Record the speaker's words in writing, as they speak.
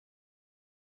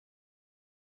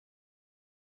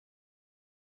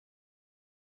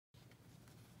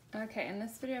Okay, in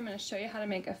this video I'm going to show you how to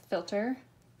make a filter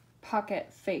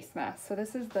pocket face mask. So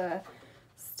this is the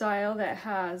style that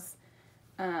has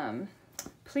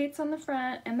pleats on the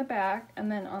front and the back, and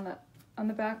then on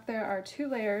the back there are two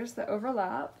layers that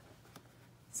overlap,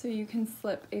 so you can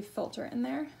slip a filter in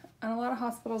there. And a lot of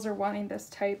hospitals are wanting this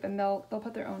type, and they'll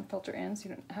put their own filter in, so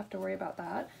you don't have to worry about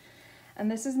that. And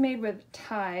this is made with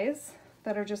ties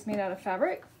that are just made out of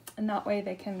fabric, and that way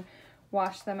they can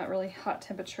wash them at really hot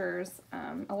temperatures.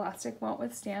 Elastic won't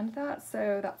withstand that,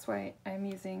 so that's why I'm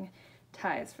using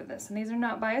ties for this. And these are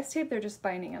not bias tape, they're just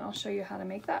binding, and I'll show you how to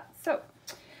make that. So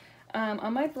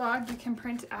on my blog you can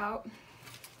print out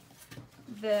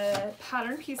the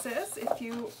pattern pieces if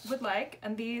you would like,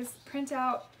 and these print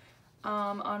out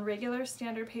on regular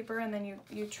standard paper, and then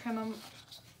you trim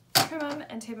them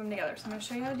and tape them together. So I'm going to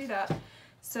show you how to do that.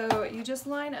 So you just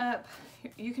line up,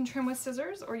 you can trim with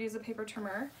scissors or use a paper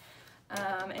trimmer,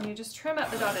 and you just trim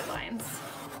up the dotted lines.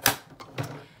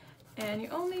 And you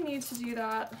only need to do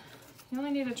that, you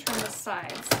only need to trim the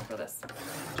sides for this,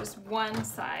 just one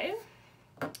side.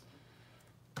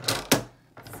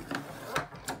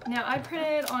 Now I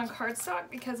printed on cardstock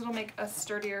because it'll make a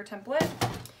sturdier template.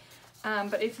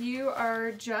 But if you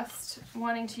are just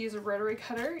wanting to use a rotary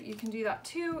cutter, you can do that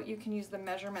too. You can use the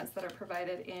measurements that are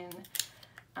provided in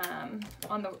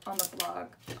on the blog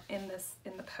in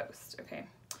the post. Okay.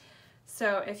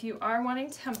 So if you are wanting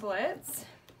templates,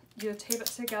 you tape it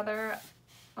together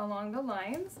along the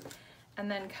lines and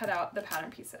then cut out the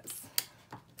pattern pieces.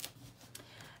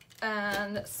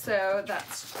 And so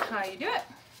that's how you do it.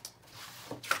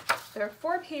 There are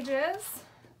 4 pages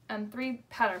and 3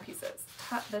 pattern pieces,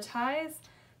 the ties,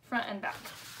 front and back.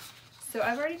 So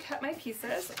I've already cut my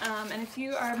pieces, and if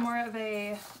you are more of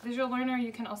a visual learner,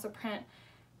 you can also print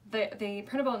the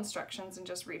printable instructions and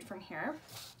just read from here.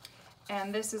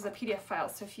 And this is a PDF file,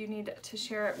 so if you need to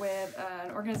share it with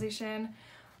an organization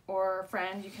or a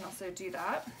friend, you can also do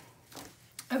that.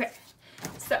 Okay,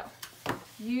 so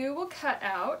you will cut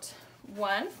out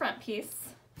 1 front piece,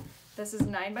 this is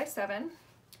 9 by 7,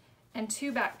 and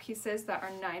 2 back pieces that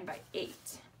are 9 by 8.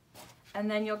 And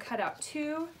then you'll cut out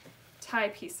 2 tie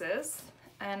pieces,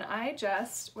 and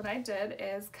what I did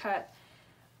is cut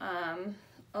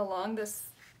along this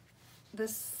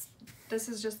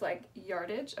is just like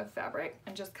yardage of fabric,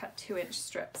 and just cut 2-inch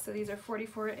strips. So these are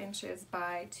 44 inches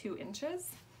by 2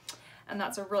 inches, and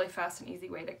that's a really fast and easy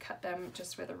way to cut them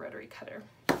just with a rotary cutter.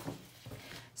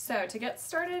 So to get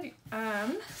started,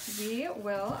 we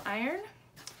will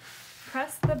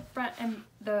press the front and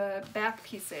the back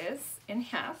pieces in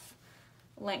half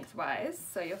lengthwise.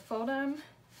 So you fold them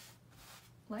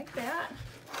like that.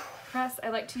 Press, I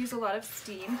like to use a lot of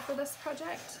steam for this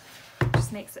project. It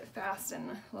just makes it fast and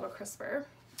a little crisper.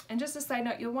 And just a side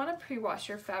note, you'll want to pre-wash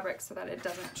your fabric so that it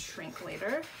doesn't shrink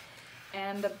later.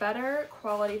 And the better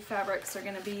quality fabrics are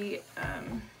going to be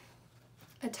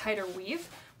a tighter weave,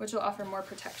 which will offer more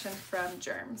protection from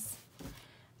germs.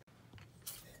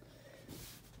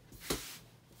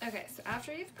 Okay, so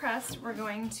after you've pressed, we're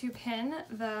going to pin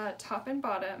the top and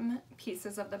bottom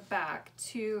pieces of the back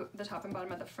to the top and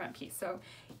bottom of the front piece. So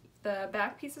the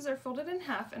back pieces are folded in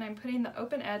half, and I'm putting the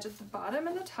open edge at the bottom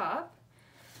and the top,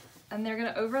 and they're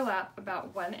going to overlap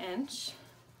about 1 inch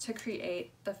to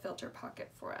create the filter pocket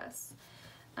for us.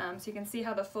 So you can see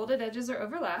how the folded edges are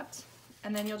overlapped,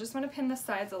 and then you'll just want to pin the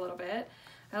sides a little bit.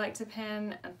 I like to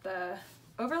pin at the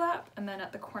overlap and then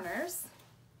at the corners.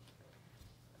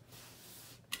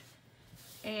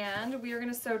 And we are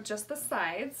going to sew just the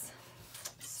sides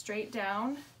straight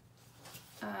down,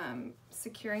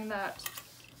 securing that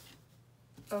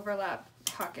overlap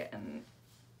pocket and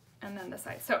then the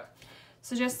sides.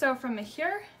 So just sew from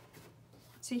here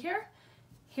to here,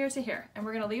 here to here, and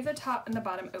we're going to leave the top and the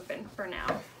bottom open for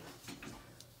now.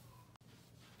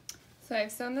 So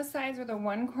I've sewn the sides with a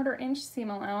 1/4 inch seam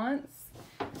allowance,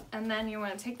 and then you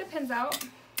want to take the pins out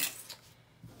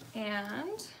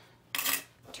and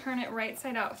turn it right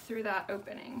side out through that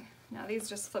opening. Now these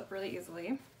just flip really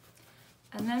easily.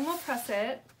 And then we'll press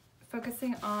it,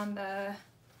 focusing on the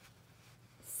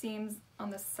seams on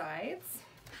the sides.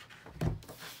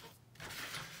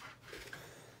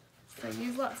 So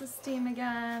use lots of steam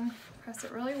again, press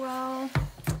it really well.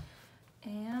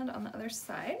 And on the other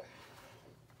side.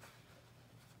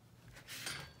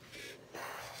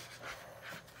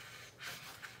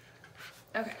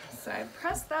 Okay, so I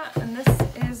pressed that, and this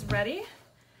is ready.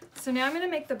 So now I'm going to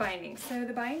make the binding. So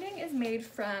the binding is made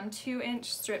from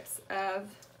 2-inch strips of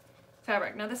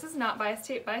fabric. Now this is not bias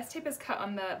tape. Bias tape is cut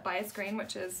on the bias grain,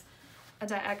 which is a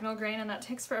diagonal grain, and that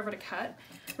takes forever to cut,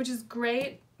 which is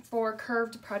great for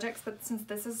curved projects, but since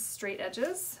this is straight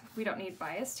edges, we don't need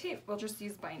bias tape, we'll just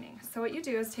use binding. So what you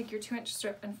do is take your 2-inch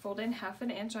strip and fold in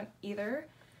 1/2 inch on either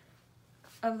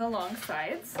of the long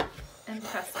sides and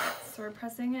press it. So we're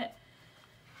pressing it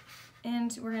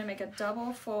and we're gonna make a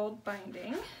double fold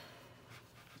binding.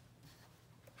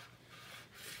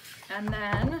 And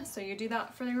then, so you do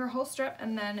that for your whole strip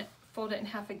and then fold it in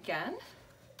half again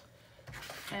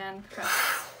and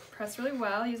press really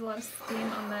well. Use a lot of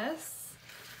steam on this,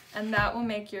 and that will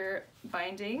make your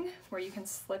binding where you can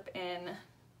slip in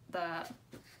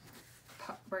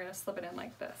we're gonna slip it in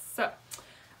like this. So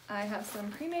I have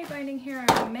some pre-made binding here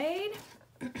I already made.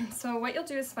 So what you'll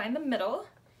do is find the middle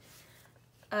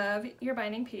of your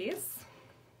binding piece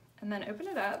and then open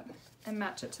it up and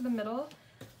match it to the middle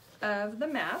of the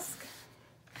mask,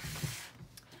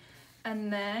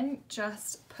 and then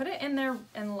just put it in there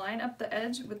and line up the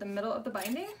edge with the middle of the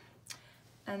binding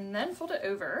and then fold it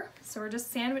over. So we're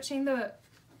just sandwiching the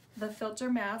filter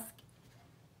mask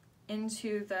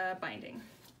into the binding.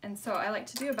 And so I like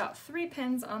to do about 3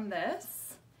 pins on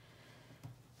this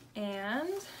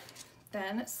and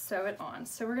then sew it on.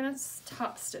 So we're gonna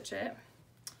top stitch it.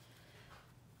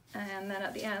 And then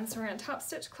at the end, so we're going to top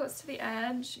stitch close to the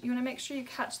edge. You want to make sure you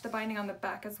catch the binding on the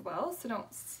back as well, so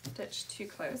don't stitch too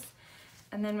close.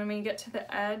 And then when we get to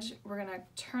the edge, we're going to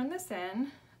turn this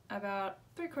in about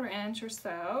 3/4 inch or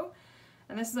so.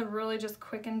 And this is a really just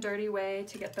quick and dirty way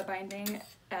to get the binding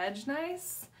edge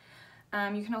nice.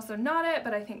 You can also knot it,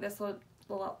 but I think this will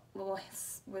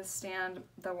withstand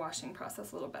the washing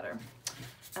process a little better.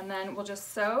 And then we'll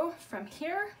just sew from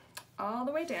here all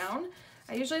the way down.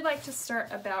 I usually like to start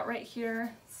about right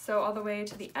here, sew all the way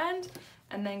to the end,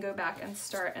 and then go back and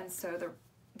start and sew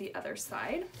the other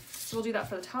side. So we'll do that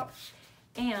for the top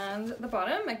and the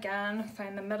bottom. Again,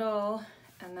 find the middle,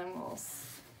 and then we'll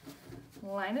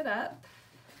line it up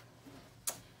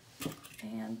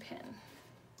and pin.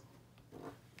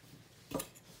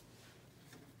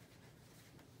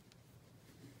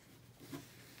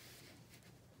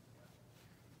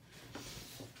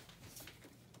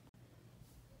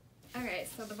 Okay,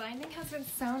 so the binding has been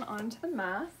sewn onto the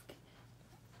mask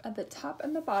at the top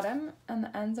and the bottom, and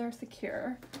the ends are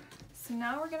secure. So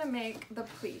now we're gonna make the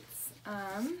pleats.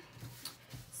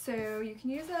 So you can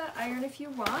use an iron if you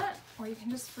want, or you can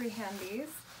just freehand these.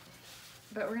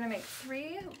 But we're gonna make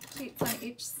 3 pleats on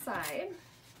each side.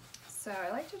 So I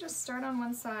like to just start on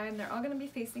one side, and they're all gonna be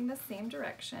facing the same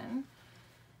direction.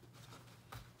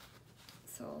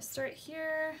 So we'll start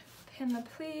here, pin the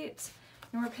pleat.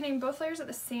 And we're pinning both layers at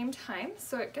the same time,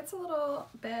 so it gets a little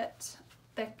bit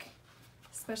thick,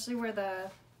 especially where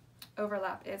the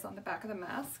overlap is on the back of the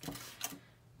mask.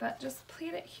 But just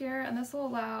pleat it here, and this will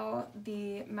allow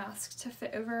the mask to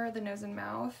fit over the nose and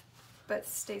mouth, but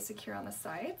stay secure on the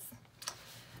sides.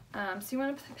 So you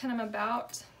want to pin them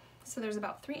so there's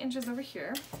about 3 inches over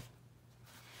here.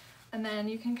 And then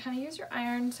you can kind of use your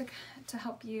iron to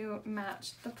help you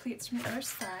match the pleats from the other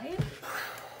side.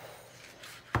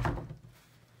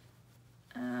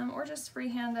 Or just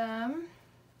freehand them.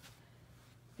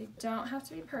 They don't have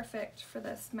to be perfect for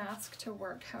this mask to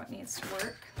work how it needs to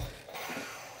work.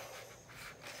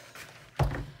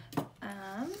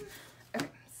 Okay,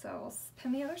 so we'll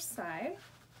pin the other side,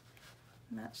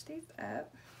 match these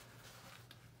up,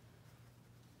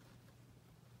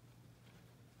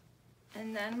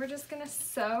 and then we're just going to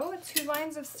sew 2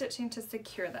 lines of stitching to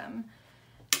secure them.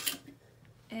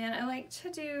 And I like to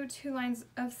do 2 lines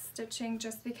of stitching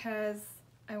just because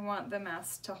I want the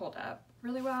mask to hold up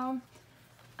really well.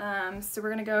 So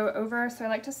we're gonna go over, so I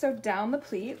like to sew down the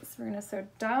pleats. We're gonna sew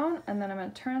down, and then I'm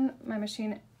gonna turn my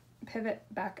machine, pivot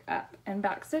back up, and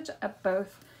back stitch at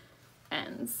both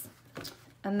ends.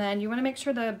 And then you wanna make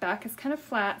sure the back is kind of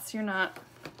flat so you're not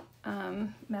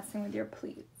messing with your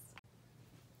pleats.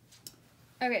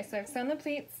 Okay, so I've sewn the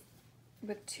pleats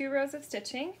with 2 rows of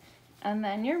stitching, and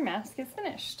then your mask is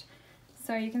finished.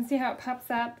 So you can see how it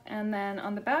pops up, and then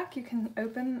on the back you can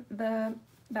open the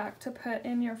back to put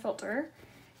in your filter.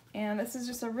 And this is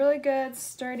just a really good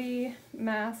sturdy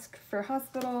mask for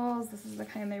hospitals. This is the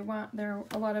kind they want.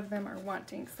 A lot of them are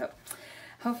wanting. So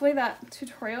hopefully that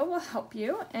tutorial will help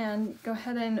you, and go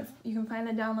ahead and you can find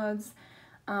the downloads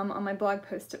on my blog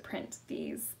post to print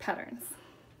these patterns.